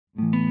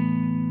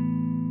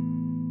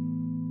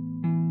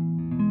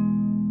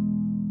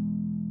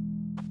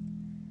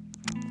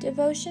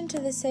Devotion to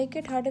the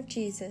Sacred Heart of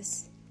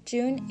Jesus,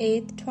 June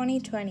 8,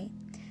 2020.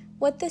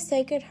 What the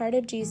Sacred Heart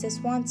of Jesus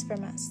wants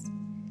from us.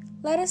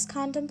 Let us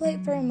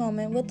contemplate for a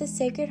moment what the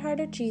Sacred Heart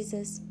of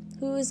Jesus,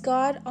 who is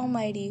God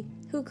Almighty,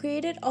 who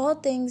created all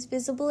things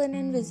visible and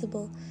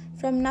invisible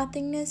from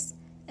nothingness,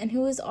 and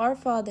who is our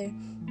Father,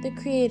 the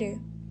Creator,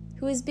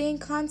 who is being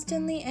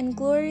constantly and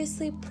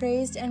gloriously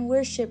praised and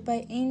worshipped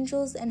by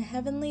angels and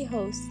heavenly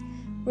hosts,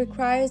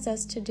 requires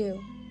us to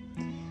do.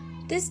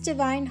 This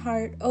divine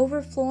heart,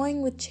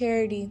 overflowing with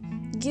charity,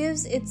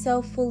 gives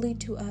itself fully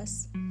to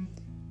us.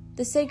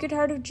 The Sacred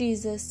Heart of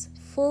Jesus,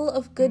 full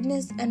of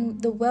goodness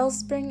and the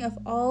wellspring of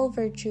all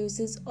virtues,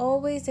 is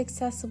always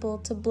accessible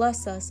to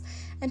bless us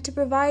and to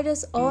provide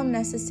us all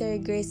necessary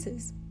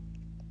graces.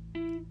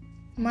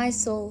 My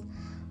soul,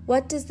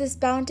 what does this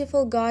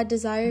bountiful God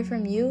desire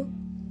from you?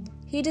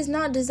 He does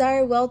not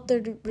desire wealth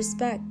or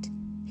respect.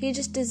 He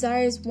just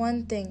desires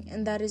one thing,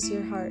 and that is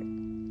your heart.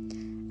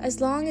 As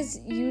long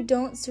as you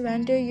don't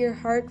surrender your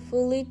heart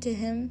fully to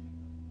Him,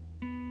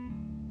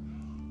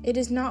 it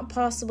is not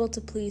possible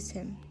to please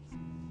Him.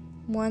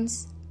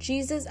 Once,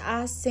 Jesus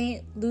asked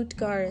Saint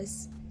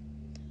Lutgarus,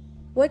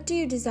 "What do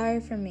you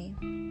desire from me?"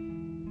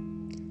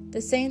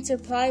 The saint's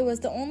reply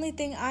was, "The only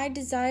thing I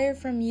desire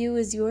from you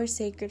is your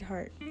sacred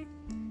heart."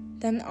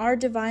 Then our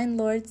divine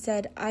Lord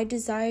said, "I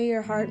desire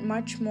your heart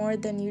much more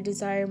than you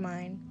desire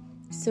mine,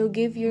 so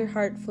give your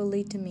heart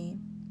fully to me."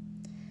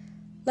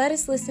 Let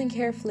us listen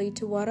carefully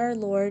to what our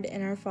Lord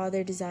and our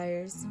Father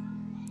desires.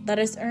 Let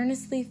us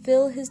earnestly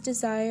fill His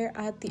desire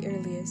at the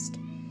earliest.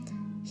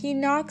 He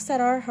knocks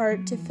at our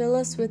heart to fill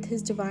us with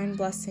His divine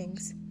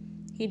blessings.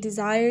 He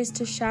desires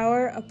to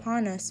shower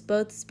upon us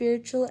both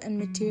spiritual and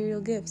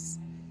material gifts.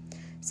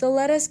 So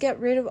let us get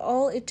rid of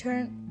all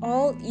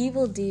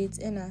evil deeds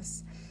in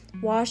us,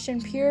 wash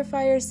and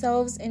purify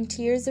ourselves in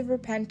tears of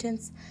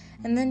repentance,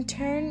 and then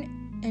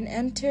turn and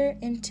enter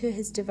into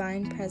His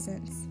divine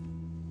presence.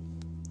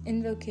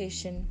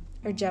 Invocation,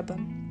 or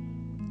Jebum.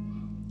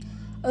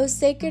 O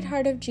Sacred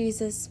Heart of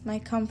Jesus, my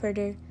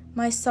Comforter,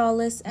 my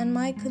solace, and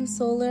my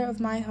consoler of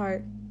my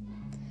heart,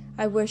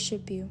 I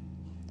worship you.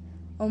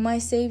 O my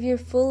Savior,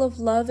 full of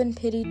love and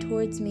pity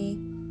towards me,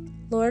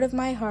 Lord of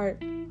my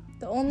heart,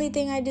 the only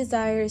thing I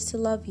desire is to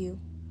love you.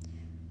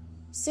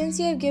 Since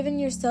you have given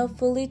yourself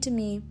fully to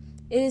me,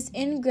 it is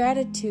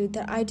ingratitude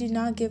that I do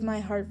not give my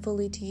heart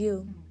fully to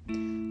you.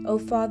 O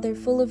Father,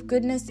 full of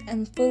goodness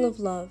and full of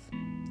love,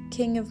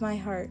 King of my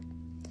heart,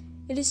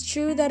 it is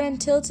true that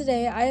until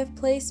today I have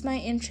placed my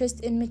interest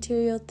in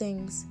material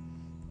things.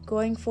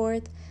 Going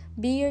forth,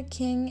 be your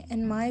King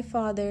and my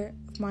Father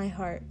of my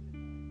heart.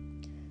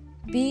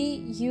 Be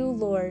you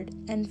Lord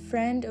and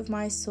friend of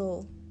my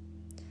soul.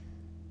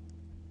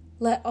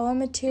 Let all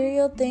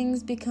material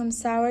things become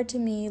sour to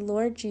me,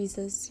 Lord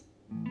Jesus,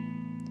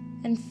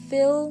 and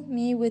fill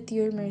me with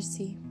your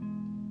mercy.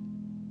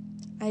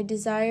 I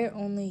desire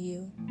only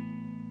you.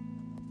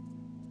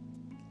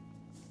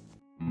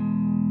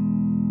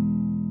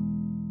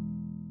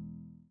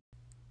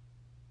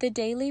 The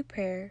Daily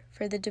Prayer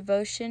for the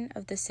Devotion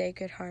of the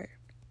Sacred Heart.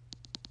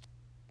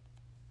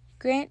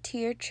 Grant to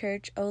your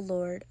Church, O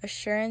Lord,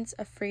 assurance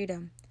of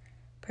freedom.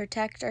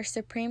 Protect our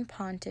Supreme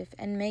Pontiff,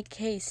 and make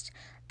haste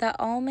that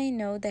all may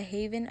know the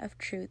haven of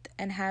truth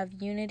and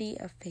have unity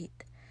of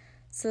faith,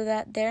 so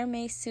that there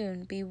may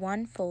soon be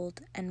one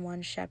fold and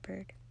one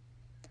shepherd.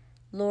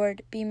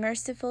 Lord, be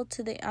merciful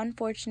to the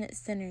unfortunate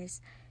sinners,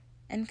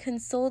 and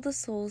console the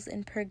souls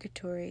in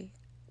purgatory,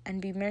 and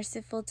be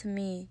merciful to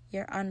me,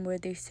 your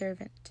unworthy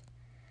servant.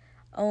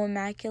 O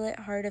Immaculate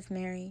Heart of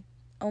Mary,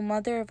 O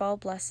Mother of all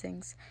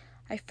blessings,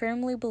 I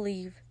firmly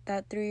believe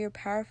that through your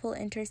powerful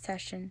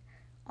intercession,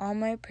 all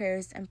my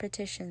prayers and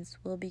petitions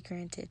will be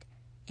granted.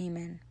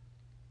 Amen.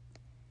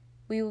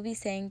 We will be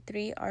saying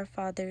 3 Our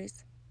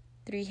Fathers,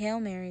 3 Hail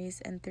Marys,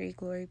 and 3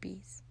 Glory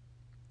Bees.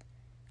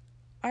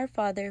 Our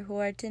Father, who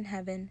art in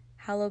heaven,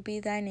 hallowed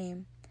be thy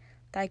name.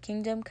 Thy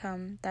kingdom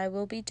come, thy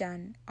will be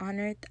done, on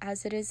earth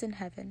as it is in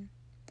heaven.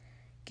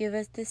 Give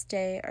us this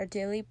day our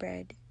daily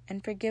bread,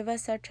 and forgive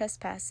us our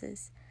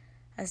trespasses,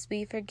 as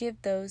we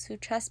forgive those who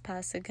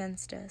trespass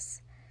against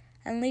us.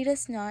 And lead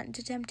us not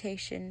into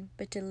temptation,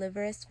 but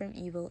deliver us from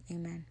evil.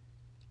 Amen.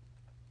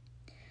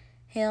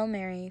 Hail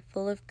Mary,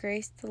 full of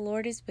grace, the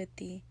Lord is with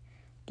thee.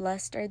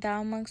 Blessed art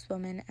thou amongst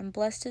women, and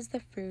blessed is the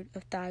fruit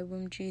of thy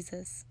womb,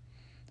 Jesus.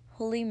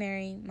 Holy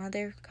Mary,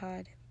 Mother of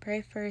God,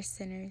 pray for us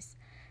sinners,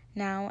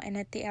 now and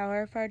at the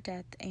hour of our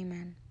death.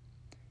 Amen.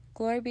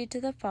 Glory be to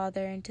the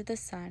Father, and to the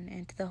Son,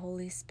 and to the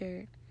Holy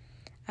Spirit,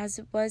 as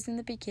it was in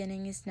the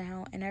beginning, is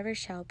now, and ever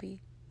shall be,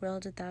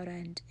 world without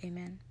end.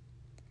 Amen.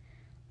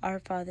 Our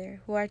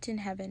Father, who art in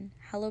heaven,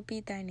 hallowed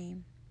be thy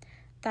name.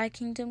 Thy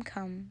kingdom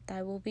come,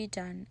 thy will be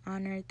done,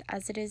 on earth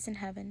as it is in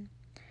heaven.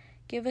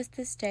 Give us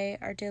this day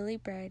our daily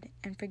bread,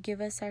 and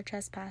forgive us our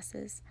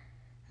trespasses,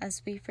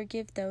 as we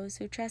forgive those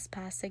who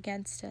trespass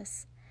against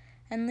us.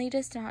 And lead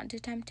us not into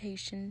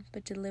temptation,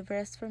 but deliver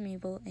us from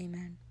evil.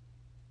 Amen.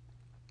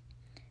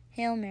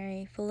 Hail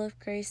Mary, full of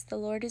grace, the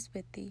Lord is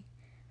with thee.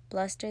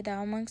 Blessed art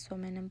thou amongst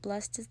women, and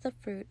blessed is the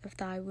fruit of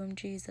thy womb,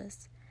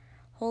 Jesus.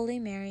 Holy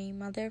Mary,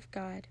 Mother of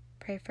God,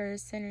 pray for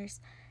us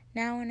sinners,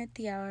 now and at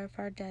the hour of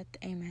our death.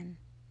 Amen.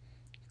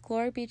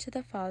 Glory be to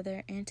the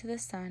Father, and to the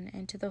Son,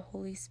 and to the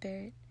Holy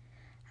Spirit,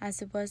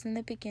 as it was in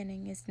the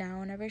beginning, is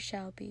now, and ever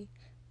shall be,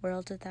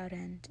 world without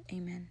end.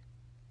 Amen.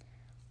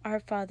 Our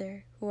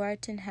Father, who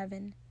art in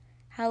heaven,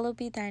 hallowed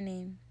be thy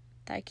name.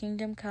 Thy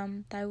kingdom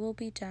come, thy will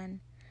be done,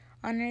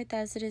 on earth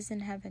as it is in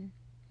heaven.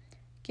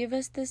 Give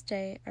us this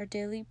day our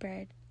daily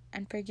bread,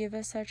 and forgive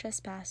us our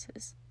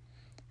trespasses,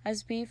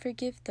 as we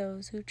forgive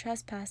those who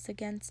trespass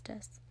against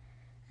us.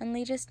 And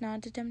lead us not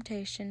into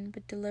temptation,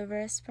 but deliver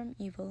us from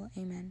evil.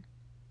 Amen.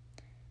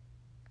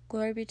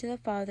 Glory be to the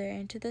Father,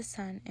 and to the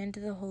Son, and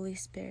to the Holy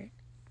Spirit,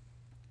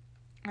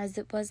 as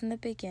it was in the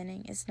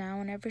beginning, is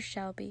now, and ever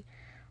shall be,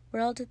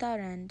 world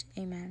without end.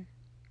 Amen.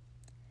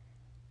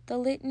 The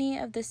Litany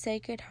of the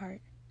Sacred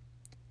Heart.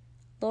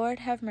 Lord,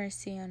 have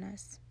mercy on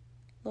us.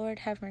 Lord,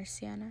 have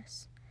mercy on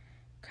us.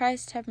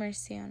 Christ, have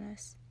mercy on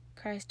us.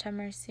 Christ, have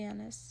mercy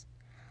on us.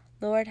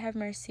 Lord, have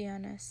mercy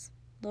on us.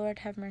 Lord,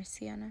 have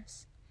mercy on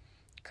us.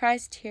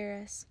 Christ, hear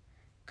us.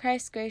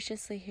 Christ,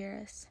 graciously hear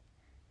us.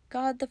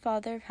 God, the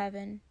Father of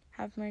heaven,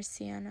 have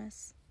mercy on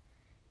us.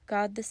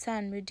 God, the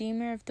Son,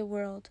 Redeemer of the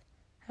world,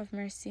 have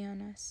mercy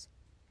on us.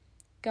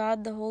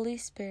 God, the Holy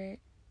Spirit,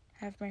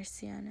 have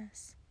mercy on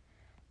us.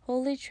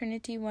 Holy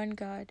Trinity, one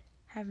God,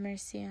 have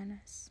mercy on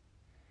us.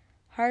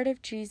 Heart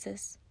of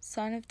Jesus,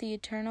 Son of the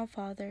Eternal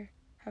Father,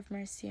 have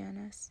mercy on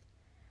us.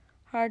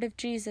 Heart of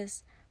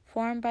Jesus,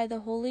 formed by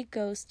the Holy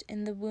Ghost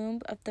in the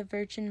womb of the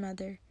Virgin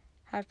Mother,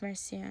 have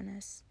mercy on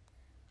us.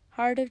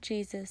 Heart of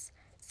Jesus,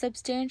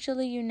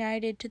 substantially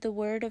united to the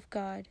Word of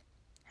God,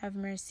 have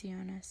mercy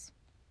on us.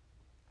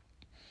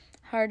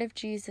 Heart of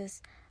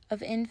Jesus,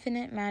 of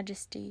infinite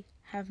majesty,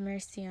 have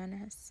mercy on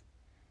us.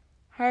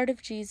 Heart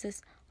of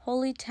Jesus,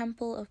 holy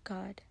temple of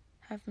God,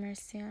 have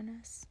mercy on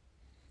us.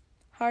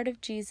 Heart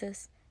of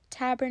Jesus,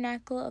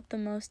 tabernacle of the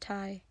Most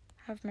High,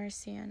 have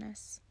mercy on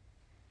us.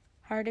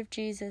 Heart of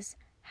Jesus,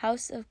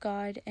 house of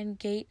God and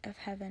gate of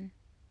heaven,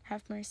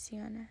 have mercy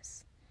on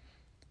us.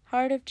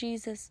 Heart of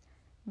Jesus,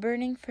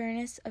 burning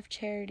furnace of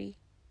charity,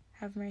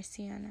 have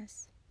mercy on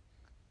us.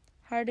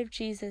 Heart of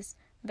Jesus,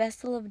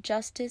 vessel of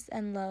justice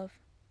and love,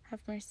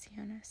 have mercy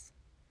on us.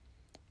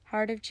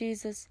 Heart of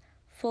Jesus,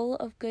 full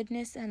of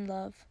goodness and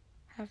love,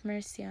 have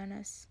mercy on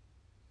us.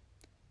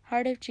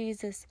 Heart of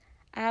Jesus,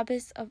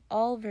 abbess of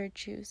all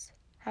virtues,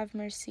 have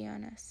mercy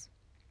on us.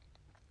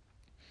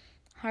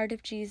 Heart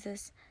of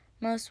Jesus,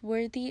 most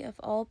worthy of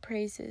all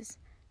praises,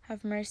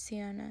 have mercy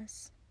on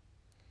us.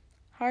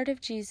 Heart of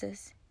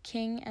Jesus,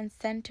 King and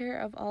center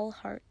of all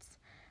hearts,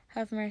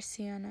 have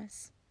mercy on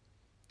us.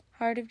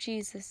 Heart of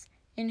Jesus,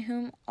 in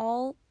whom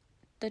all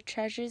the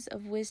treasures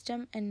of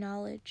wisdom and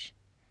knowledge,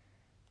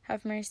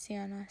 have mercy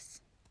on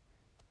us.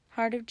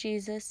 Heart of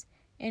Jesus,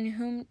 in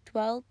whom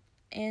dwelt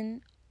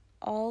in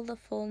all the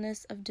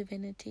fullness of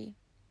divinity,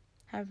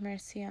 have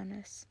mercy on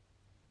us.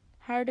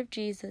 Heart of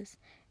Jesus,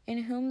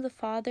 in whom the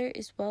Father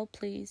is well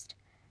pleased,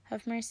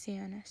 have mercy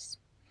on us.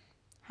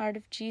 Heart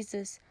of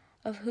Jesus,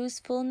 of whose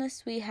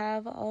fullness we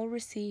have all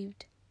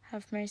received,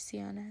 have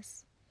mercy on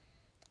us.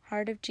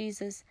 Heart of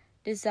Jesus,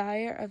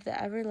 desire of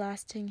the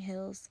everlasting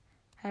hills,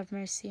 have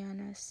mercy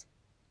on us.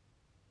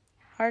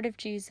 Heart of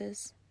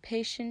Jesus,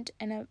 patient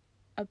and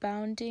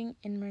abounding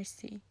in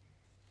mercy,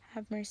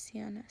 have mercy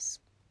on us.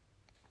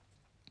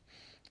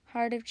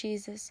 Heart of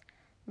Jesus,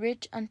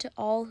 rich unto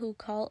all who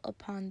call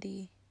upon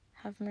thee,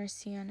 have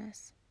mercy on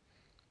us.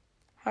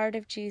 Heart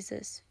of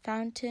Jesus,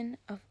 fountain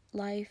of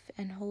life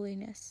and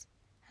holiness,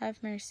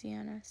 have mercy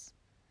on us.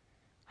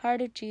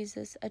 Heart of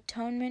Jesus,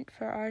 atonement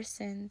for our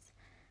sins,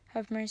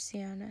 have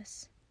mercy on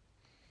us.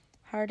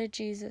 Heart of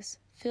Jesus,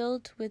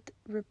 filled with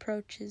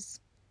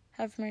reproaches,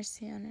 have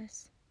mercy on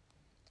us.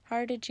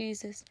 Heart of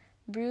Jesus,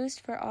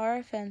 bruised for our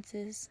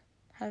offenses,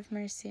 have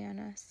mercy on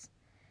us.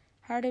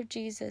 Heart of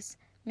Jesus,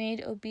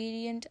 made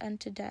obedient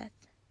unto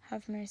death,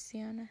 have mercy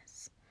on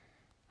us.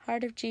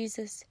 Heart of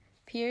Jesus,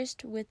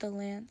 pierced with the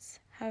lance,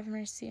 have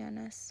mercy on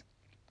us.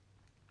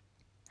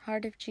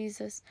 Heart of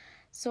Jesus,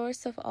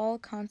 source of all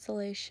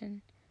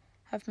consolation,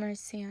 have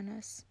mercy on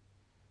us.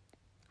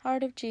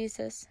 Heart of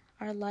Jesus,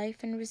 our life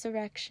and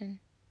resurrection,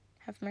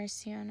 have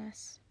mercy on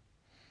us.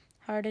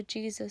 Heart of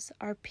Jesus,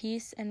 our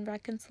peace and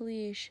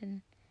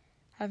reconciliation,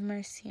 have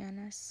mercy on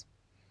us.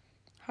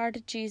 Heart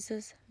of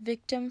Jesus,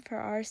 victim for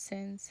our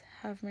sins,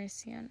 have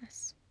mercy on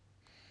us.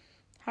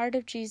 Heart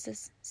of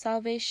Jesus,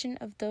 salvation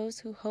of those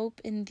who hope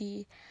in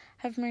thee,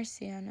 have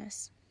mercy on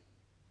us.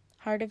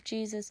 Heart of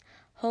Jesus,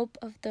 hope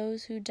of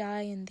those who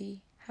die in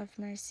thee, have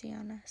mercy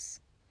on us.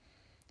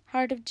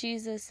 Heart of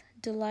Jesus,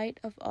 delight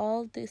of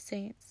all the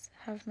saints,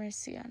 have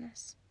mercy on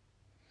us.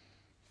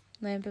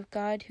 Lamb of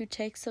God, who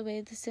takes away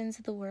the sins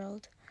of the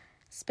world,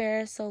 spare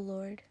us, O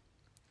Lord.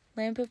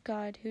 Lamb of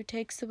God, who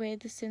takes away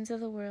the sins of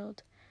the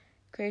world,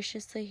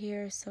 graciously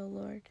hear us, O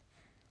Lord.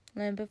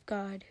 Lamb of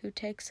God, who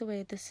takes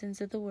away the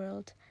sins of the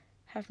world,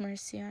 have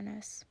mercy on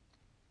us.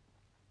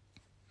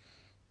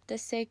 The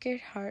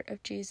Sacred Heart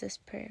of Jesus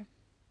Prayer.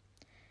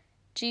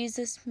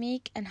 Jesus,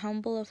 meek and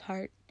humble of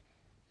heart,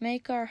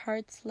 make our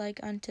hearts like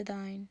unto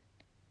thine.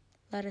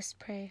 Let us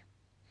pray.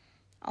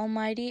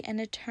 Almighty and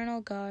eternal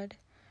God,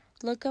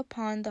 look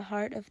upon the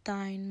heart of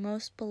thine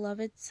most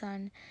beloved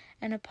Son,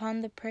 and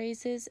upon the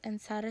praises and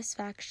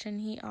satisfaction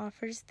he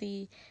offers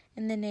thee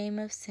in the name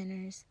of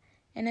sinners,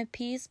 and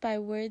appease by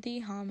worthy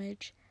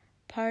homage,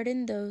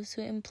 pardon those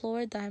who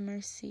implore thy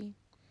mercy.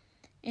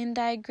 In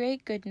thy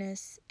great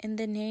goodness, in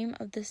the name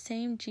of the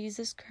same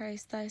Jesus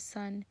Christ thy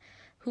Son,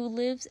 who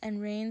lives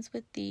and reigns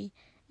with thee,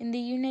 in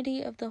the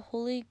unity of the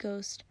Holy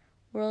Ghost,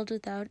 world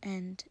without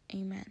end.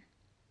 Amen.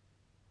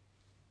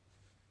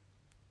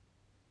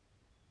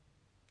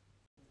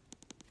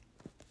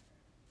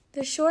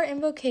 The short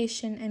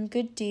invocation and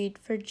good deed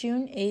for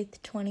June 8th,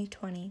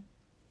 2020.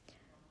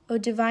 O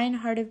divine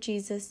heart of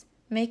Jesus,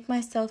 make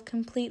myself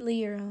completely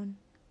your own.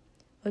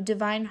 O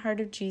divine heart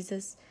of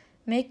Jesus,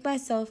 make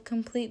myself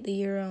completely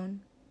your own.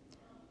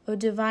 O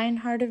divine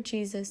heart of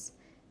Jesus,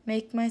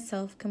 make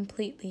myself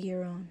completely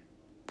your own.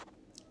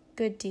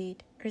 Good deed,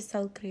 or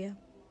Salkriya.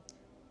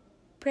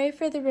 Pray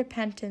for the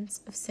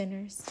repentance of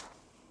sinners.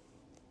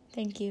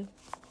 Thank you.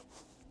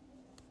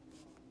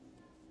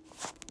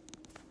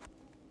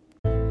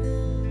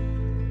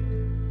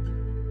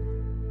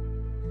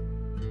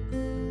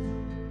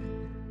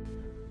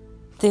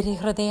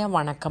 തിരുഹൃദയ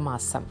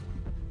വണക്കമാസം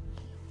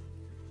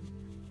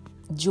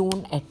June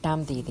 8-ാം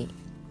തീയതി.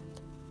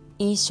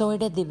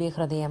 ഈശോയുടെ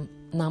ദിവ്യഹൃദയം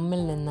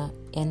നമ്മിൽ നിന്ന്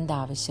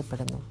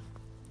എന്താവശ്യപ്പെടുന്നു?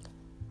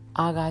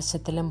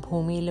 ആകാശത്തിലും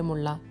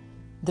ഭൂമിയിലുമുള്ള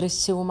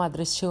ദൃശ്യവും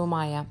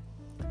അദൃശ്യവുമായ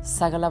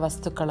സകല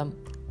വസ്തുക്കളും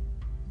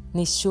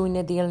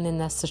നിശൂന്യതയിൽ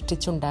നിന്ന്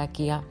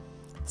സൃഷ്ടിച്ചുണ്ടാക്കിയ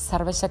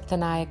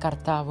സർവശക്തനായ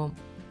കർത്താവും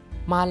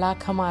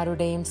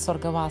മാലാഖമാരുടെയും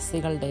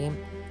സ്വർഗവാസികളുടെയും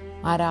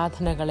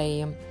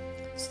ആരാധനകളെയും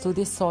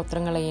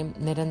സ്തുതിസ്തോത്രങ്ങളെയും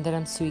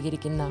നിരന്തരം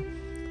സ്വീകരിക്കുന്ന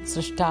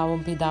സൃഷ്ടാവും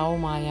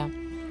പിതാവുമായ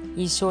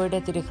ഈശോയുടെ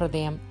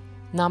തിരുഹൃദയം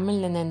നമ്മിൽ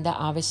നിന്ന് എന്ത്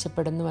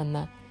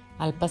ആവശ്യപ്പെടുന്നുവെന്ന്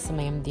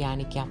അല്പസമയം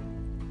ധ്യാനിക്കാം.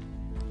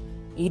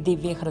 ഈ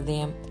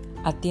ദിവ്യഹൃദയം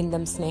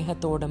അത്യന്തം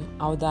സ്നേഹത്തോടും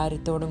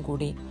ഔദാര്യത്തോടും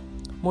കൂടി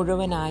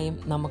മുഴുവനായും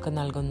നമുക്ക്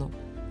നൽകുന്നു.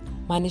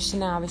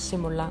 മനുഷ്യന്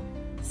ആവശ്യമുള്ള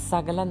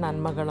സകല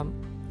നന്മകളും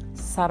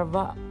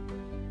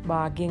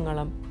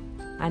സർവഭാഗ്യങ്ങളും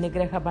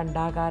അനുഗ്രഹ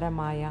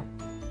ഭണ്ഡാകാരമായ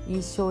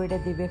ഈശോയുടെ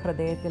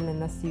ദിവ്യഹൃദയത്തിൽ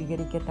നിന്ന്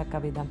സ്വീകരിക്കത്തക്ക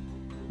വിധം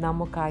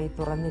നമുക്കായി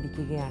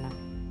തുറന്നിരിക്കുകയാണ്.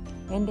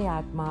 എൻ്റെ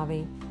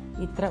ആത്മാവേ,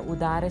 ഇത്ര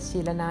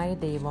ഉദാരശീലനായ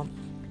ദൈവം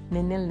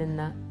നിന്നിൽ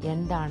നിന്ന്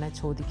എന്താണ്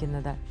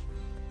ചോദിക്കുന്നത്?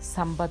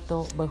 സമ്പത്തോ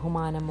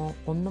ബഹുമാനമോ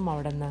ഒന്നും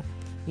അവിടുന്ന്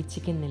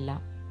ഇച്ഛിക്കുന്നില്ല.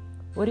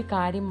 ഒരു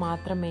കാര്യം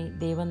മാത്രമേ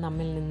ദൈവം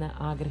നമ്മിൽ നിന്ന്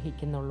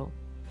ആഗ്രഹിക്കുന്നുള്ളൂ.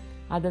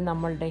 അത്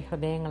നമ്മളുടെ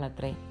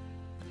ഹൃദയങ്ങളത്രേ.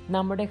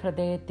 നമ്മുടെ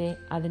ഹൃദയത്തെ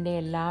അതിൻ്റെ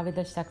എല്ലാവിധ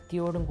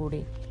ശക്തിയോടും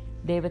കൂടി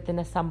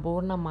ദൈവത്തിന്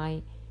സമ്പൂർണമായി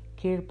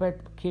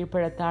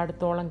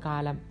കീഴ്പ്പെടുത്താടത്തോളം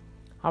കാലം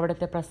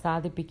അവിടുത്തെ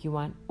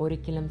പ്രസാദിപ്പിക്കുവാൻ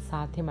ഒരിക്കലും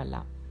സാധ്യമല്ല.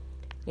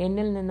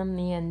 എന്നിൽ നിന്നും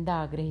നീ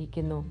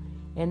എന്താഗ്രഹിക്കുന്നു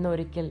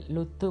എന്നൊരിക്കൽ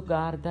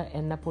ലുത്തുഗാർദ്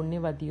എന്ന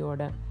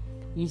പുണ്യവതിയോട്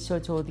ഈശോ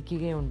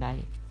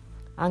ചോദിക്കുകയുണ്ടായി.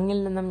 അങ്ങിൽ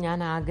നിന്നും ഞാൻ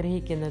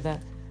ആഗ്രഹിക്കുന്നത്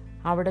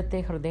അവിടുത്തെ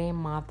ഹൃദയം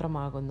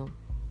മാത്രമാകുന്നു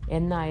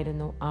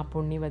എന്നായിരുന്നു ആ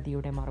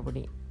പുണ്യവതിയുടെ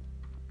മറുപടി.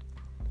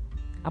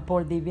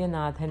 അപ്പോൾ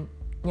ദിവ്യനാഥൻ,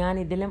 ഞാൻ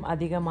ഇതിലും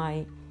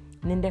അധികമായി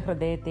നിന്റെ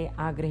ഹൃദയത്തെ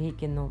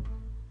ആഗ്രഹിക്കുന്നു.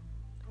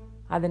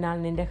 അതിനാൽ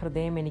നിന്റെ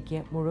ഹൃദയം എനിക്ക്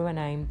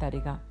മുഴുവനായും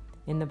തരിക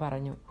എന്ന്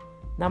പറഞ്ഞു.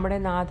 നമ്മുടെ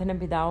നാഥനും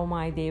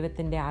പിതാവുമായ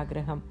ദൈവത്തിൻ്റെ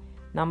ആഗ്രഹം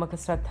നമുക്ക്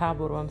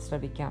ശ്രദ്ധാപൂർവം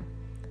ശ്രവിക്കാം.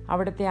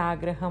 അവിടുത്തെ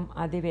ആഗ്രഹം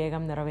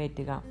അതിവേഗം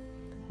നിറവേറ്റുക.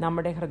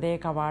 നമ്മുടെ ഹൃദയ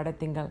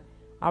കവാടത്തിങ്കൽ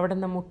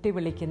അവിടുന്ന് മുട്ടി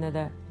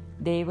വിളിക്കുന്നത്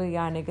ദൈവിക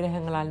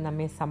അനുഗ്രഹങ്ങളാൽ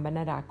നമ്മെ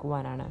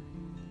സമ്പന്നരാക്കുവാനാണ്.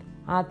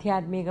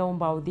 ആധ്യാത്മികവും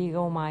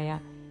ഭൗതികവുമായ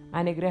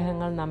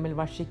അനുഗ്രഹങ്ങൾ നമ്മിൽ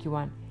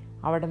വർഷിക്കുവാൻ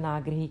അവിടുന്ന്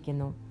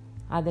ആഗ്രഹിക്കുന്നു.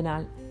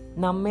 അതിനാൽ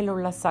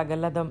നമ്മിലുള്ള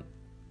സകലതും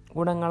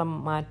ഗുണങ്ങളും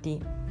മാറ്റി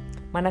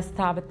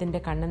മനസ്താപത്തിൻ്റെ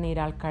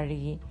കണ്ണുനീരാൽ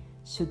കഴുകി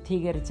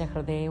ശുദ്ധീകരിച്ച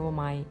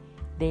ഹൃദയവുമായി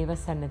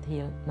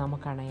ദൈവസന്നിധിയിൽ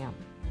നമുക്കണയാം.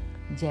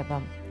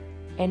 ജപം.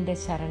 എൻ്റെ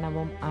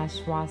ശരണവും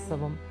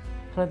ആശ്വാസവും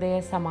ഹൃദയ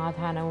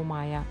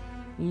സമാധാനവുമായ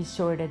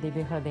ഈശോയുടെ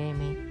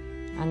ദിവ്യഹൃദയമേ,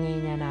 അങ്ങേ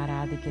ഞാൻ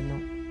ആരാധിക്കുന്നു.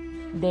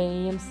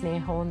 ദയയും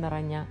സ്നേഹവും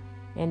നിറഞ്ഞ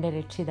എൻ്റെ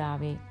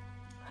രക്ഷിതാവേ,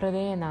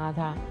 ഹൃദയനാഥ,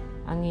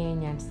 അങ്ങയെ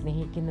ഞാൻ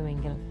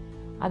സ്നേഹിക്കുന്നുവെങ്കിൽ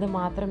അത്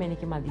മാത്രം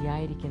എനിക്ക്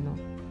മതിയായിരിക്കുന്നു.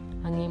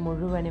 അങ്ങേ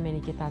മുഴുവനും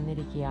എനിക്ക്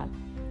തന്നിരിക്കയാൽ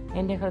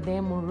എൻ്റെ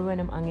ഹൃദയം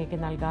മുഴുവനും അങ്ങേക്ക്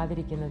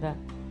നൽകാതിരിക്കുന്നത്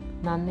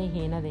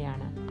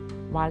നന്ദിഹീനതയാണ്.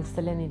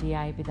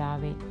 വാത്സല്യനിധിയായ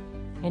പിതാവേ,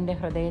 എൻ്റെ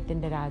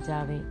ഹൃദയത്തിൻ്റെ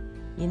രാജാവേ,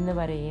 ഇന്ന്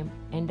വരെയും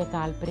എൻ്റെ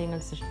താല്പര്യങ്ങൾ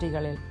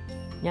സൃഷ്ടികളിൽ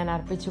ഞാൻ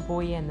അർപ്പിച്ചു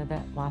പോയി എന്നത്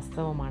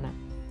വാസ്തവമാണ്.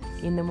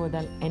 ഇന്നു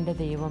മുതൽ എൻ്റെ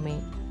ദൈവമേ,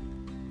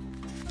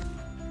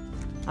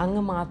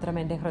 അങ്ങ് മാത്രം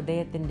എൻ്റെ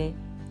ഹൃദയത്തിൻ്റെ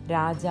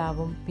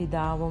രാജാവും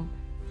പിതാവും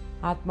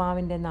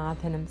ആത്മാവിൻ്റെ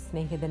നാഥനും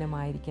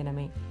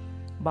സ്നേഹിതനുമായിരിക്കണമേ.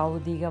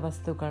 ഭൗതിക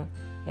വസ്തുക്കൾ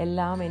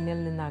എല്ലാം എന്നിൽ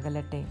നിന്ന്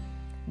അകലട്ടെ.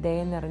 ദയ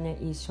നിറഞ്ഞ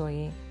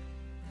ഈശോയെ,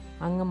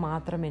 അങ്ങ്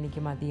മാത്രം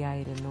എനിക്ക്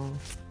മതിയായിരുന്നു.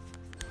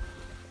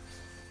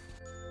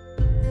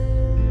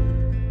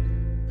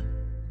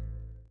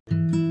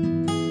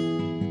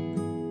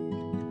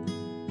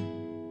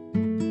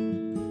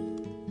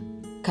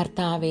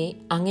 കർത്താവെ,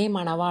 അങ്ങേ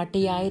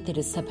മണവാട്ടിയായ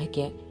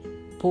തിരുസഭയ്ക്ക്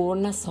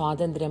പൂർണ്ണ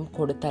സ്വാതന്ത്ര്യം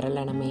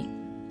കൊടുത്തരളണമേ.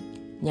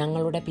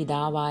 ഞങ്ങളുടെ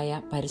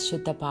പിതാവായ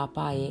പരിശുദ്ധ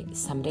പാപ്പായെ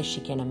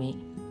സംരക്ഷിക്കണമേ.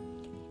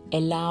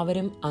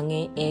 എല്ലാവരും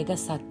അങ്ങേ ഏക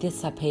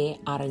സത്യസഭയെ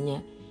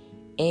അറിഞ്ഞ്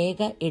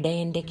ഏക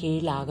ഇടയന്റെ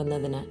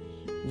കീഴിലാകുന്നതിന്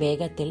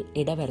വേഗത്തിൽ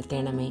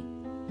ഇടവരുത്തണമേ.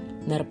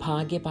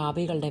 നിർഭാഗ്യ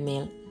പാപികളുടെ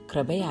മേൽ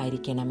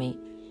കൃപയായിരിക്കണമേ.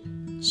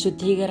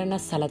 ശുദ്ധീകരണ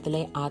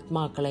സ്ഥലത്തിലെ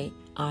ആത്മാക്കളെ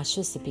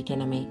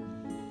ആശ്വസിപ്പിക്കണമേ.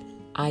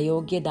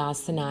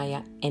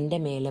 അയോഗ്യദാസനായ എൻ്റെ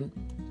മേലും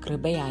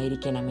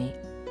കൃപയായിരിക്കണമേ.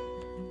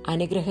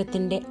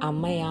 അനുഗ്രഹത്തിൻ്റെ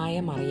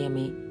അമ്മയായ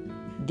മറിയമേ,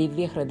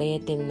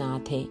 ദിവ്യഹൃദയത്തിൻ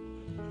നാഥേ,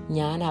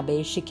 ഞാൻ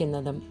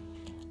അപേക്ഷിക്കുന്നതും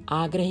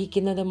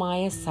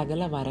ആഗ്രഹിക്കുന്നതുമായ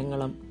സകല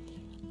വരങ്ങളും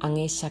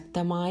അങ്ങേ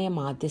ശക്തമായ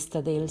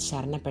മാധ്യസ്ഥതയിൽ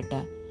ശരണപ്പെട്ട്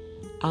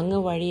അങ്ങ്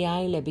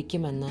വഴിയായി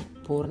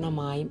ലഭിക്കുമെന്ന്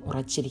പൂർണ്ണമായും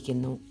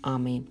ഉറച്ചിരിക്കുന്നു.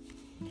 ആമേൻ.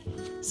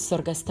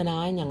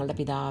 സ്വർഗസ്ഥനായ ഞങ്ങളുടെ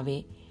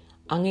പിതാവേ,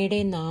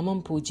 അങ്ങയുടെ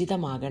നാമം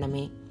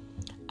പൂജിതമാകണമേ.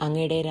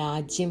 അങ്ങയുടെ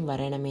രാജ്യം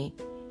വരണമേ.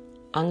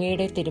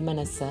 അങ്ങയുടെ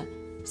തിരുമനസ്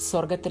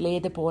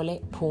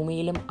സ്വർഗത്തിലേതുപോലെ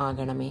ഭൂമിയിലും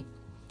ആകണമേ.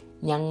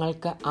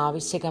 ഞങ്ങൾക്ക്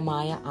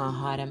ആവശ്യകമായ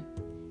ആഹാരം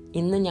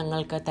ഇന്ന്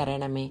ഞങ്ങൾക്ക്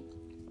തരണമേ.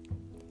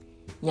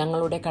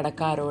 ഞങ്ങളുടെ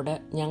കടക്കാരോട്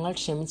ഞങ്ങൾ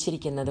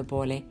ക്ഷമിച്ചിരിക്കുന്നത്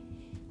പോലെ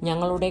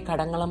ഞങ്ങളുടെ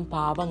കടങ്ങളും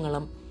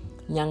പാപങ്ങളും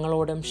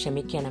ഞങ്ങളോടും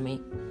ക്ഷമിക്കണമേ.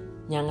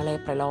 ഞങ്ങളെ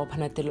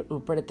പ്രലോഭനത്തിൽ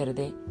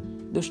ഉൾപ്പെടുത്തരുതേ,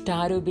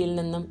 ദുഷ്ടാരൂപിയിൽ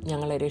നിന്നും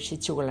ഞങ്ങളെ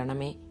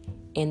രക്ഷിച്ചുകൊള്ളണമേ.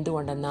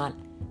 എന്തുകൊണ്ടെന്നാൽ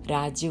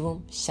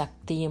രാജ്യവും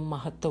ശക്തിയും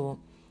മഹത്വവും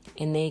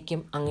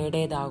എന്നേക്കും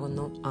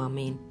അങ്ങയുടേതാകുന്നു.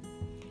 ആമേൻ.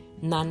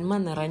 നന്മ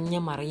നിറഞ്ഞ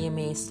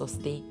മറിയമേ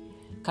സ്വസ്തി,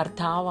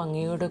 കർത്താവ്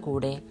അങ്ങയുടെ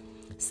കൂടെ,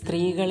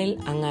 സ്ത്രീകളിൽ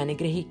അങ്ങ്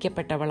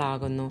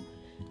അനുഗ്രഹിക്കപ്പെട്ടവളാകുന്നു.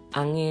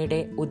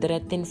 അങ്ങയുടെ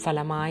ഉദരത്തിൻ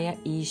ഫലമായ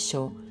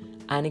ഈശോ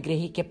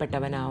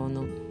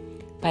അനുഗ്രഹിക്കപ്പെട്ടവനാവുന്നു.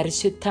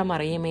 പരിശുദ്ധ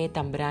മറിയമേ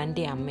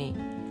തമ്പുരാന്റെ അമ്മേ,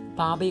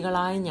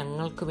 പാപികളായ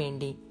ഞങ്ങൾക്ക്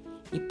വേണ്ടി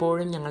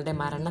ഇപ്പോഴും ഞങ്ങളുടെ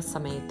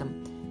മരണസമയത്തും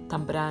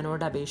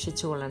തമ്പുരാനോട്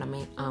അപേക്ഷിച്ചു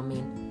കൊള്ളണമേ.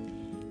 ആമേൻ.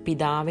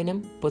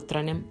 പിതാവിനും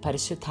പുത്രനും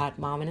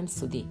പരിശുദ്ധാത്മാവിനും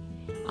സ്തുതി,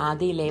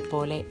 ആദിയിലെ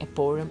പോലെ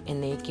എപ്പോഴും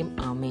എന്നേക്കും.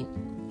 ആമേൻ.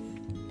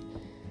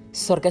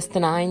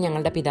 സ്വർഗസ്ഥനായ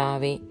ഞങ്ങളുടെ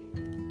പിതാവേ,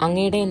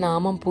 അങ്ങയുടെ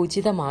നാമം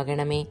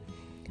പൂജിതമാകണമേ.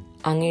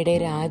 അങ്ങയുടെ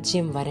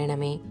രാജ്യം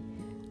വരണമേ.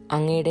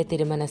 അങ്ങയുടെ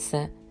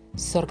തിരുമനസ്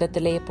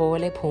സ്വർഗത്തിലെ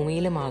പോലെ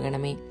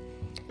ഭൂമിയിലുമാകണമേ.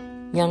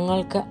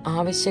 ഞങ്ങൾക്ക്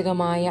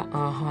ആവശ്യകമായ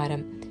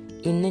ആഹാരം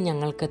ഇന്ന്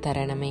ഞങ്ങൾക്ക്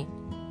തരണമേ.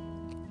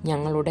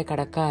 ഞങ്ങളുടെ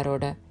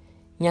കടക്കാരോട്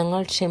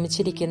ഞങ്ങൾ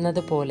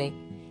ക്ഷമിച്ചിരിക്കുന്നത് പോലെ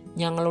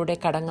ഞങ്ങളുടെ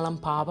കടങ്ങളും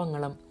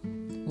പാപങ്ങളും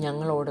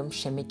ഞങ്ങളോടും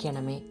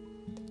ക്ഷമിക്കണമേ.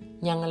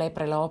 ഞങ്ങളെ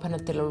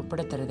പ്രലോഭനത്തിൽ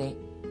ഉൾപ്പെടുത്തരുതേ,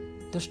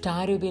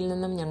 ദുഷ്ടാരൂപിയിൽ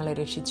നിന്നും ഞങ്ങളെ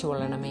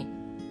രക്ഷിച്ചുകൊള്ളണമേ.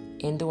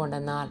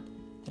 എന്തുകൊണ്ടെന്നാൽ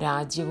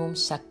രാജ്യവും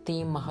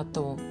ശക്തിയും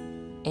മഹത്വവും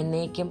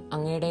എന്നേക്കും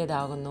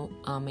അങ്ങയുടേതാകുന്നു.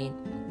 ആമേൻ.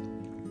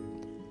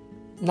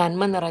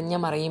 നന്മ നിറഞ്ഞ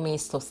മറിയമേ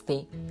സ്വസ്തി,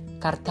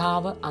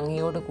 കർത്താവ്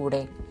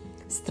അങ്ങയോടുകൂടെ,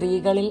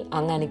 സ്ത്രീകളിൽ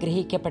അങ്ങ്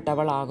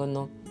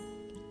അനുഗ്രഹിക്കപ്പെട്ടവളാകുന്നു.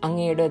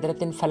 അങ്ങയുടെ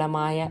ഉദരത്തിൻ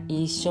ഫലമായ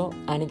ഈശോ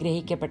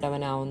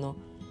അനുഗ്രഹിക്കപ്പെട്ടവനാവുന്നു.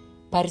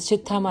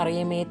 പരിശുദ്ധ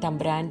മറിയമേ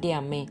തമ്പുരാന്റെ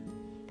അമ്മേ,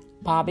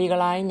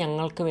 പാപികളായ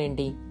ഞങ്ങൾക്ക്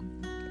വേണ്ടി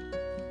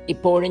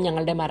ഇപ്പോഴും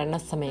ഞങ്ങളുടെ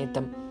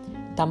മരണസമയത്തും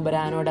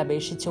തമ്പുരാനോട്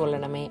അപേക്ഷിച്ചു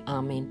കൊള്ളണമേ.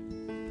 ആമേൻ.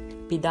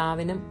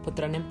 പിതാവിനും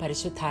പുത്രനും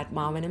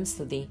പരിശുദ്ധാത്മാവിനും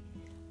സ്തുതി,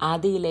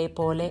 ആദിയിലെ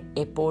പോലെ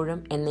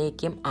എപ്പോഴും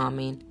എന്നേക്കും.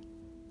 ആമേൻ.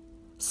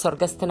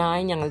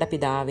 സ്വർഗസ്ഥനായ ഞങ്ങളുടെ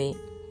പിതാവേ,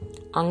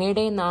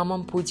 അങ്ങയുടെ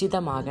നാമം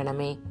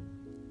പൂജിതമാകണമേ.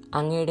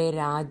 അങ്ങയുടെ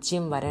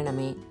രാജ്യം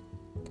വരണമേ.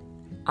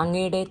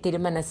 അങ്ങയുടെ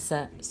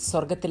തിരുമനസ്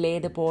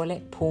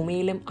സ്വർഗത്തിലേതുപോലെ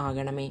ഭൂമിയിലും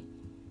ആകണമേ.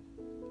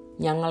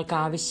 ഞങ്ങൾക്ക്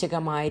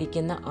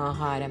ആവശ്യകമായിരിക്കുന്ന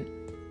ആഹാരം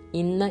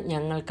ഇന്ന്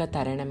ഞങ്ങൾക്ക്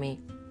തരണമേ.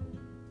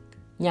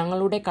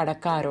 ഞങ്ങളുടെ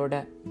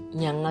കടക്കാരോട്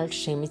ഞങ്ങൾ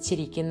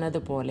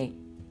ക്ഷമിച്ചിരിക്കുന്നത് പോലെ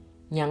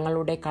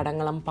ഞങ്ങളുടെ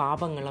കടങ്ങളും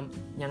പാപങ്ങളും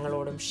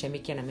ഞങ്ങളോടും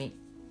ക്ഷമിക്കണമേ.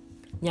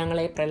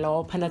 ഞങ്ങളെ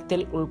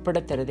പ്രലോഭനത്തിൽ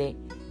ഉൾപ്പെടുത്തരുതേ,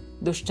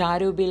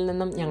 ദുഷ്ടാരൂപിയിൽ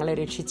നിന്നും ഞങ്ങളെ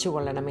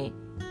രക്ഷിച്ചുകൊള്ളണമേ.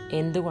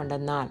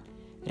 എന്തുകൊണ്ടെന്നാൽ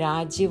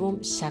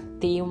രാജ്യവും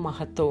ശക്തിയും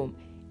മഹത്വവും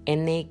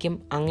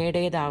എന്നേക്കും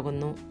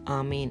അങ്ങയുടേതാകുന്നു.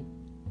 ആമേൻ.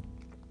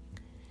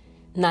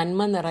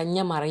 നന്മ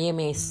നിറഞ്ഞ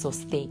മറിയമേ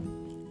സ്വസ്തി,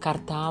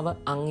 കർത്താവ്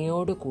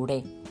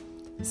അങ്ങയോടുകൂടെ,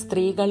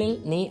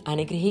 സ്ത്രീകളിൽ നീ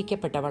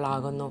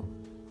അനുഗ്രഹിക്കപ്പെട്ടവളാകുന്നു.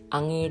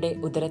 അങ്ങയുടെ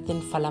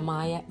ഉദരത്തിൻ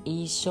ഫലമായ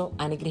ഈശോ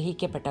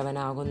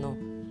അനുഗ്രഹിക്കപ്പെട്ടവനാകുന്നു.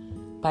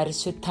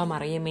 പരിശുദ്ധ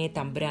മറിയമേ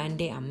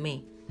തമ്പുരാന്റെ അമ്മേ,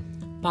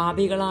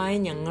 പാപികളായ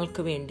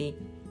ഞങ്ങൾക്ക് വേണ്ടി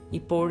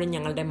ഇപ്പോഴും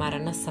ഞങ്ങളുടെ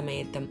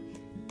മരണസമയത്തും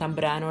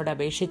തമ്പുരാനോട്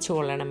അപേക്ഷിച്ചു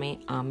കൊള്ളണമേ.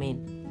 ആമേൻ.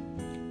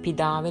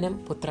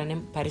 പിതാവിനും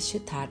പുത്രനും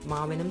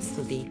പരിശുദ്ധാത്മാവിനും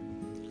സ്തുതി,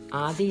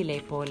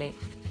 ആദിയിലെ പോലെ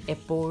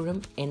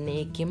എപ്പോഴും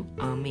എന്നേക്കും.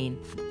 ആമേൻ.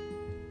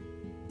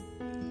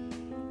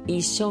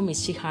 ഈശോ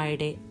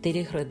മിശിഹായുടെ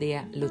തിരുഹൃദയ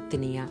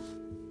ലുത്തിനിയ.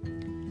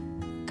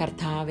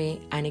 കർത്താവെ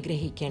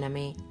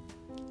അനുഗ്രഹിക്കണമേ.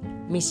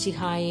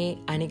 മിശിഹായെ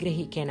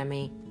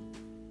അനുഗ്രഹിക്കണമേ.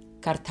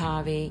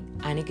 കർത്താവെ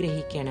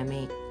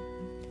അനുഗ്രഹിക്കണമേ.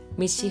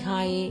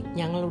 മിശിഹായെ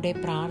ഞങ്ങളുടെ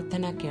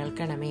പ്രാർത്ഥന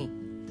കേൾക്കണമേ.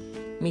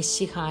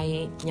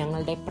 മിശിഹായെ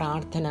ഞങ്ങളുടെ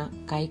പ്രാർത്ഥന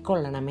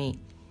കൈക്കൊള്ളണമേ.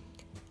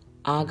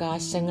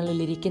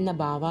 ആകാശങ്ങളിലിരിക്കുന്ന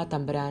ബാവാ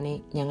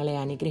തമ്പുരാനെ ഞങ്ങളെ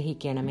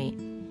അനുഗ്രഹിക്കണമേ.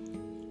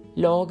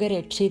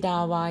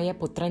 ലോകരക്ഷിതാവായ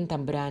പുത്രൻ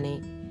തമ്പുരാനെ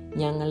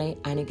ഞങ്ങളെ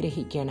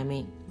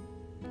അനുഗ്രഹിക്കണമേ.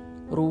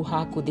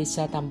 റൂഹ കുദിശ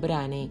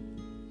തമ്പുരാനെ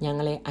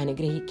ഞങ്ങളെ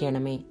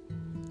അനുഗ്രഹിക്കണമേ.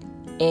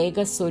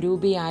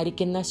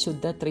 ഏകസ്വരൂപിയായിരിക്കുന്ന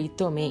ശുദ്ധ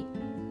ത്രിത്വമേ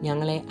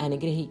ഞങ്ങളെ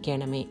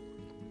അനുഗ്രഹിക്കണമേ.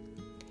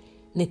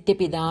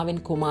 നിത്യപിതാവിൻ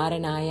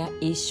കുമാരനായ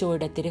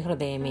ഈശോയുടെ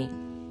തിരുഹൃദയമേ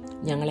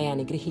ഞങ്ങളെ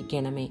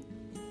അനുഗ്രഹിക്കണമേ.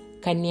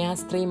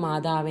 കന്യാസ്ത്രീ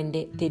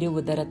മാതാവിൻ്റെ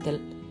തിരുവുദരത്തിൽ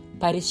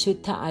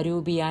പരിശുദ്ധ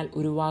അരൂപിയാൽ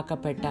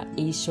ഉരുവാക്കപ്പെട്ട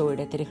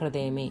ഈശോയുടെ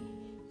തിരുഹൃദയമേ,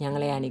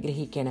 ഞങ്ങളെ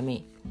അനുഗ്രഹിക്കണമേ.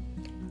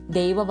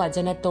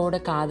 ദൈവവചനത്തോട്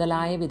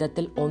കാതലായ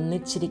വിധത്തിൽ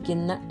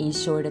ഒന്നിച്ചിരിക്കുന്ന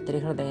ഈശോയുടെ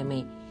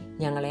തിരുഹൃദയമേ,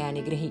 ഞങ്ങളെ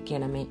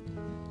അനുഗ്രഹിക്കണമേ.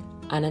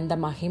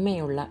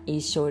 അനന്തമഹിമയുള്ള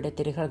ഈശോയുടെ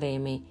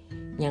തിരുഹൃദയമേ,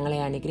 ഞങ്ങളെ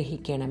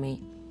അനുഗ്രഹിക്കണമേ.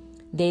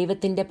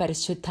 ദൈവത്തിൻ്റെ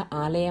പരിശുദ്ധ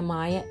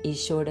ആലയമായ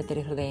ഈശോയുടെ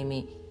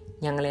തിരുഹൃദയമേ,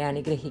 ഞങ്ങളെ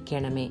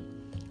അനുഗ്രഹിക്കണമേ.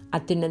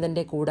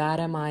 അത്യുന്നതൻ്റെ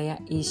കൂടാരമായ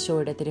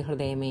ഈശോയുടെ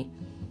തിരുഹൃദയമേ,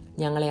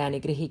 ഞങ്ങളെ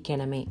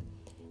അനുഗ്രഹിക്കണമേ.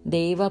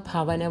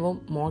 ദൈവഭവനവും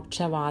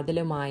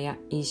മോക്ഷവാതിലുമായ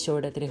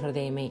ഈശോയുടെ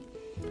തിരുഹൃദയമേ,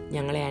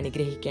 ഞങ്ങളെ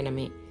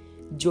അനുഗ്രഹിക്കണമേ.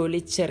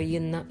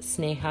 ജ്വലിച്ചെറിയുന്ന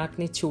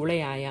സ്നേഹാഗ്നി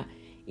ചൂളയായ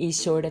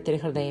ഈശോയുടെ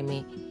തിരുഹൃദയമേ,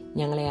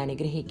 ഞങ്ങളെ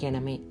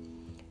അനുഗ്രഹിക്കണമേ.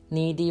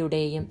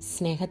 നീതിയുടെയും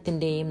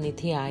സ്നേഹത്തിൻ്റെയും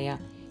നിധിയായ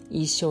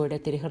ഈശോയുടെ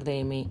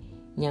തിരുഹൃദയമേ,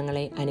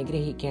 ഞങ്ങളെ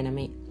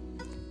അനുഗ്രഹിക്കണമേ.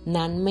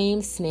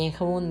 നന്മയും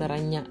സ്നേഹവും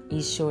നിറഞ്ഞ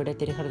ഈശോയുടെ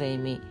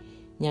തിരുഹൃദയമേ,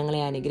 ഞങ്ങളെ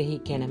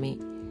അനുഗ്രഹിക്കണമേ.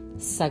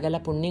 സകല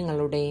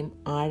പുണ്യങ്ങളുടെയും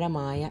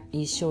ആഴമായ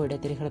ഈശോയുടെ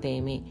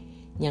തിരുഹൃദയമേ,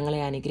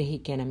 ഞങ്ങളെ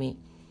അനുഗ്രഹിക്കണമേ.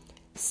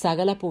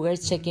 സകല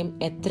പുകഴ്ചയ്ക്കും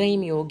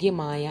എത്രയും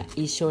യോഗ്യമായ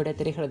ഈശോയുടെ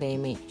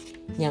തിരുഹൃദയമേ,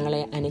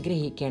 ഞങ്ങളെ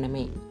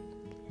അനുഗ്രഹിക്കണമേ.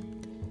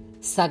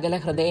 സകല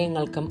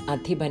ഹൃദയങ്ങൾക്കും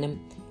അധിപനും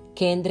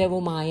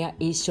കേന്ദ്രവുമായ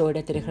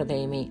ഈശോയുടെ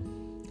തിരുഹൃദയമേ,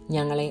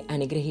 ഞങ്ങളെ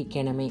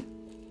അനുഗ്രഹിക്കണമേ.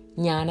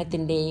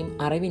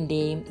 ജ്ഞാനത്തിൻ്റെയും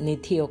അറിവിൻ്റെയും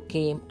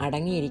നിധിയൊക്കെയും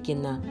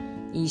അടങ്ങിയിരിക്കുന്ന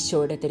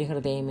ഈശോയുടെ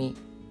തിരുഹൃദയമേ,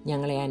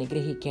 ഞങ്ങളെ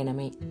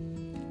അനുഗ്രഹിക്കണമേ.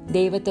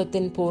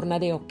 ദൈവത്വത്തിൻ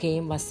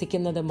പൂർണ്ണതയൊക്കെയും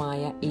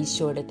വസിക്കുന്നതുമായ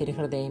ഈശോയുടെ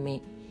തിരുഹൃദയമേ,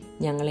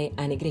 ഞങ്ങളെ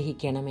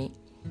അനുഗ്രഹിക്കണമേ.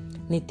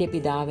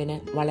 നിത്യപിതാവിന്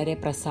വളരെ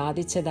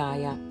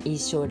പ്രസാദിച്ചതായ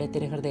ഈശോയുടെ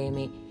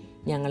തിരുഹൃദയമേ,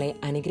 ഞങ്ങളെ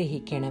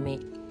അനുഗ്രഹിക്കണമേ.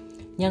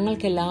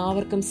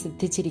 ഞങ്ങൾക്കെല്ലാവർക്കും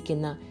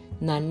സിദ്ധിച്ചിരിക്കുന്ന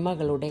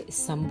നന്മകളുടെ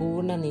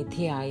സമ്പൂർണ്ണ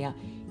നിധിയായ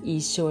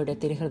ഈശോയുടെ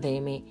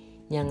തിരുഹൃദയമേ,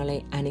 ഞങ്ങളെ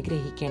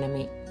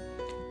അനുഗ്രഹിക്കണമേ.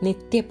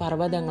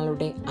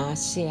 നിത്യപർവ്വതങ്ങളുടെ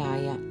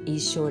ആശയായ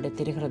ഈശോയുടെ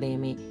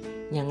തിരുഹൃദയമേ,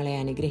 ഞങ്ങളെ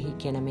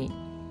അനുഗ്രഹിക്കണമേ.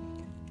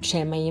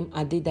 ക്ഷമയും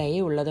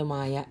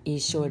അതിദയുള്ളതുമായ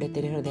ഈശോയുടെ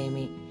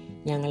തിരുഹൃദയമേ,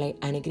 ഞങ്ങളെ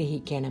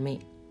അനുഗ്രഹിക്കണമേ.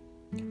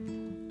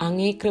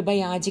 അങ്ങേ കൃപ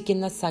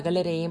യാചിക്കുന്ന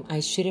സകലരെയും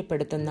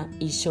ഐശ്വര്യപ്പെടുത്തുന്ന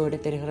ഈശോയുടെ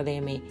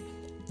തിരുഹൃദയമേ,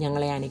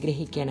 ഞങ്ങളെ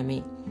അനുഗ്രഹിക്കണമേ.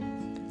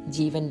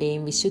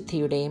 ജീവന്റെയും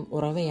വിശുദ്ധിയുടെയും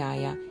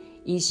ഉറവയായ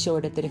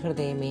ഈശോയുടെ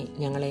തിരുഹൃദയമേ,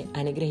 ഞങ്ങളെ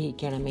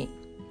അനുഗ്രഹിക്കണമേ.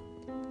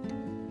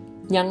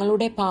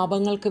 ഞങ്ങളുടെ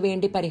പാപങ്ങൾക്ക്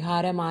വേണ്ടി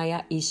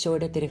പരിഹാരമായ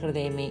ഈശോയുടെ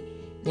തിരുഹൃദയമേ,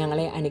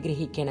 ഞങ്ങളെ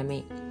അനുഗ്രഹിക്കണമേ.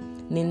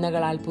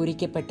 നിന്ദകളാൽ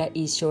പൂരിക്കപ്പെട്ട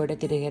ഈശോയുടെ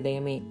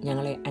തിരുഹൃദയമേ,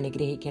 ഞങ്ങളെ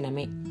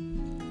അനുഗ്രഹിക്കണമേ.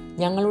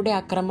 ഞങ്ങളുടെ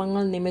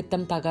അക്രമങ്ങൾ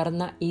നിമിത്തം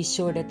തകർന്ന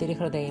ഈശോയുടെ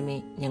തിരുഹൃദയമേ,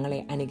 ഞങ്ങളെ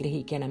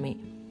അനുഗ്രഹിക്കണമേ.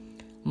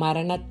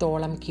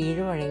 മരണത്തോളം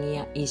കീഴ്വഴങ്ങിയ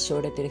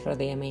ഈശോയുടെ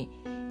തിരുഹൃദയമേ,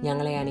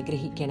 ഞങ്ങളെ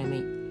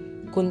അനുഗ്രഹിക്കണമേ.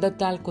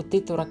 കുന്തത്താൽ കുത്തി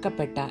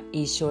തുറക്കപ്പെട്ട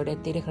ഈശോയുടെ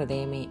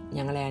തിരുഹൃദയമേ,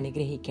 ഞങ്ങളെ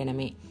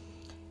അനുഗ്രഹിക്കണമേ.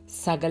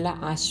 സകല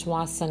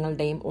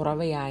ആശ്വാസങ്ങളുടെയും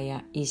ഉറവയായ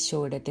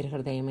ഈശോയുടെ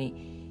തിരുഹൃദയമേ,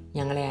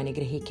 ഞങ്ങളെ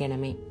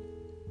അനുഗ്രഹിക്കണമേ.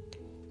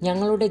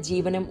 ഞങ്ങളുടെ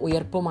ജീവനും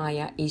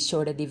ഉയർപ്പുമായ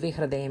ഈശോയുടെ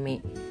ദിവ്യഹൃദയമേ,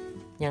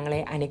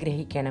 ഞങ്ങളെ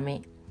അനുഗ്രഹിക്കണമേ.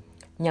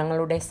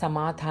 ഞങ്ങളുടെ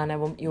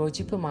സമാധാനവും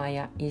യോജിപ്പുമായ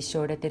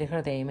ഈശോയുടെ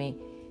തിരുഹൃദയമേ,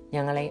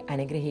 ഞങ്ങളെ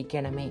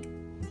അനുഗ്രഹിക്കണമേ.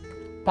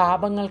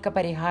 പാപങ്ങൾക്ക്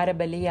പരിഹാര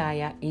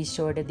ബലിയായ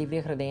ഈശോയുടെ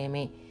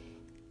ദിവ്യഹൃദയമേ,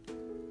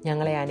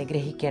 ഞങ്ങളെ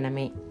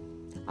അനുഗ്രഹിക്കണമേ.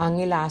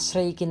 അങ്ങിൽ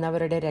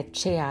ആശ്രയിക്കുന്നവരുടെ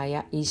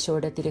രക്ഷയായ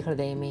ഈശോയുടെ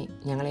തിരുഹൃദയമേ,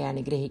 ഞങ്ങളെ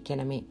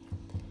അനുഗ്രഹിക്കണമേ.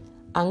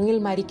 അങ്ങിൽ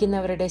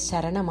മരിക്കുന്നവരുടെ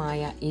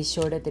ശരണമായ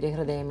ഈശോയുടെ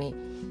തിരുഹൃദയമേ,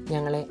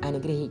 ഞങ്ങളെ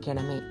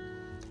അനുഗ്രഹിക്കണമേ.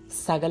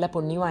 സകല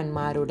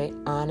പുണ്യവാന്മാരുടെ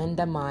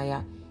ആനന്ദമായ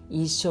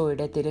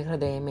ഈശോയുടെ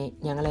തിരുഹൃദയമേ,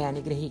 ഞങ്ങളെ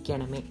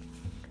അനുഗ്രഹിക്കണമേ.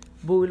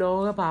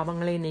 ഭൂലോക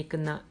പാപങ്ങളെ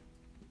നീക്കുന്ന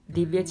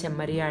ദിവ്യ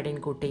ചെമ്മരിയാടിൻ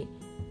കുട്ടി,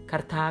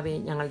 കർത്താവെ,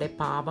 ഞങ്ങളുടെ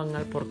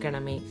പാപങ്ങൾ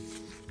പൊറുക്കണമേ.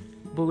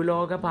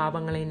 ഭൂലോക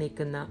പാപങ്ങളെ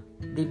നീക്കുന്ന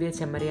ദിവ്യ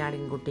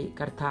ചെമ്മരിയാടിൻ കുട്ടി,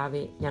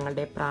 കർത്താവെ,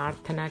 ഞങ്ങളുടെ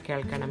പ്രാർത്ഥന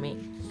കേൾക്കണമേ.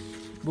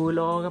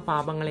 ഭൂലോക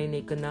പാപങ്ങളെ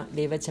നീക്കുന്ന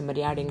ദിവ്യ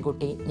ചെമ്മരിയാടിൻ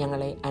കുട്ടി,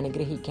 ഞങ്ങളെ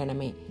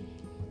അനുഗ്രഹിക്കണമേ.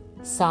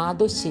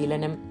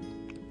 സാധുശീലനും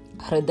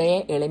ഹൃദയ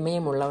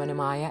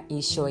എളിമയുമുള്ളവനുമായ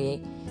ഈശോയെ,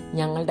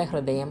 ഞങ്ങളുടെ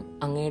ഹൃദയം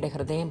അങ്ങയുടെ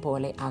ഹൃദയം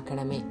പോലെ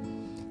ആക്കണമേ.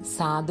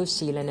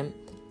 സാധുശീലനും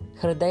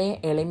ഹൃദയ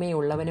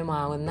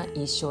എളിമയുള്ളവനുമാകുന്ന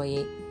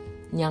ഈശോയെ,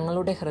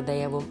 ഞങ്ങളുടെ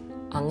ഹൃദയവും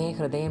അങ്ങേ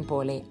ഹൃദയം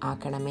പോലെ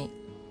ആക്കണമേ.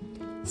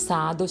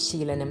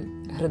 സാധുശീലനും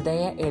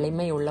ഹൃദയ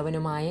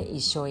എളിമയുള്ളവനുമായ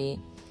ഈശോയെ,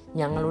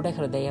 ഞങ്ങളുടെ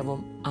ഹൃദയവും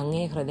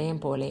അങ്ങേ ഹൃദയം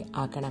പോലെ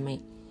ആക്കണമേ.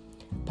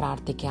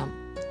 പ്രാർത്ഥിക്കാം.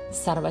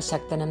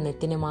 സർവശക്തനും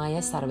നിത്യനുമായ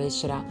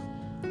സർവേശ്വര,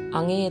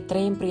 അങ്ങേ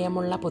എത്രയും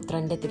പ്രിയമുള്ള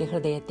പുത്രന്റെ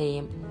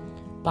തിരുഹൃദയത്തെയും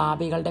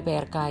പാപികളുടെ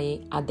പേർക്കായി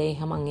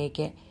അദ്ദേഹം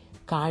അങ്ങേക്ക്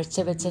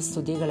കാഴ്ചവെച്ച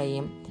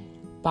സ്തുതികളെയും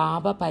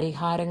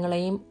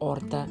പാപപരിഹാരങ്ങളെയും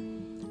ഓർത്ത്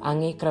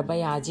അങ്ങേ കൃപ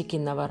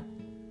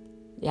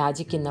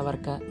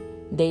യാചിക്കുന്നവർക്ക്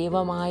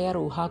ദൈവമായ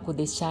റൂഹാ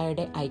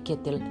കുദിശായുടെ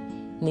ഐക്യത്തിൽ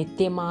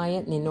നിത്യമായ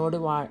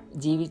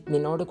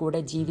നിന്നോട് കൂടെ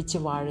ജീവിച്ചു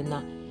വാഴുന്ന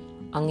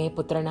അങ്ങേ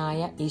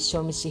പുത്രനായ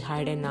ഈശോ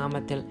മിശിഹായുടെ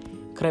നാമത്തിൽ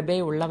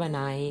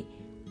കൃപയുള്ളവനായി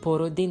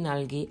പൊറുതി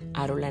നൽകി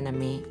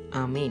അരുളണമേ.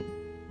 ആമേൻ.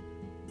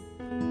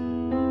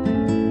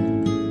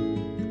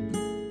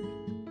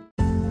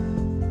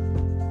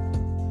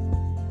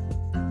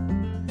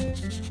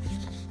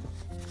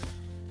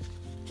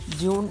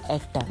 ജൂൺ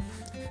 8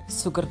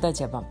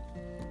 സുകൃതജപം.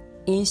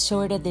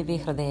 ഈശോയുടെ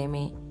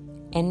ദിവ്യഹൃദയമേ,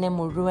 എന്നെ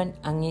മുഴുവൻ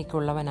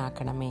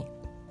അങ്ങേക്കുള്ളവനാക്കണമേ.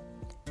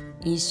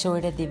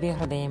 ഈശോയുടെ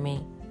ദിവ്യഹൃദയമേ,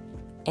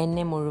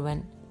 എന്നെ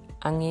മുഴുവൻ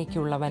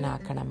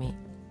അങ്ങേക്കുള്ളവനാക്കണമേ.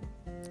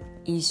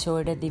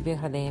 ഈശോയുടെ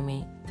ദിവ്യഹൃദയമേ,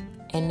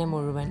 എന്നെ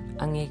മുഴുവൻ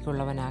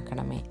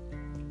അങ്ങേക്കുള്ളവനാക്കണമേ.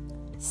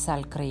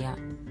 സൽക്രിയ.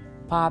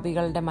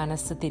 പാപികളുടെ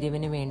മനസ്സ്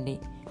തിരിവിനു വേണ്ടി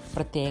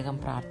പ്രത്യേകം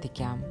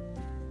പ്രാർത്ഥിക്കാം.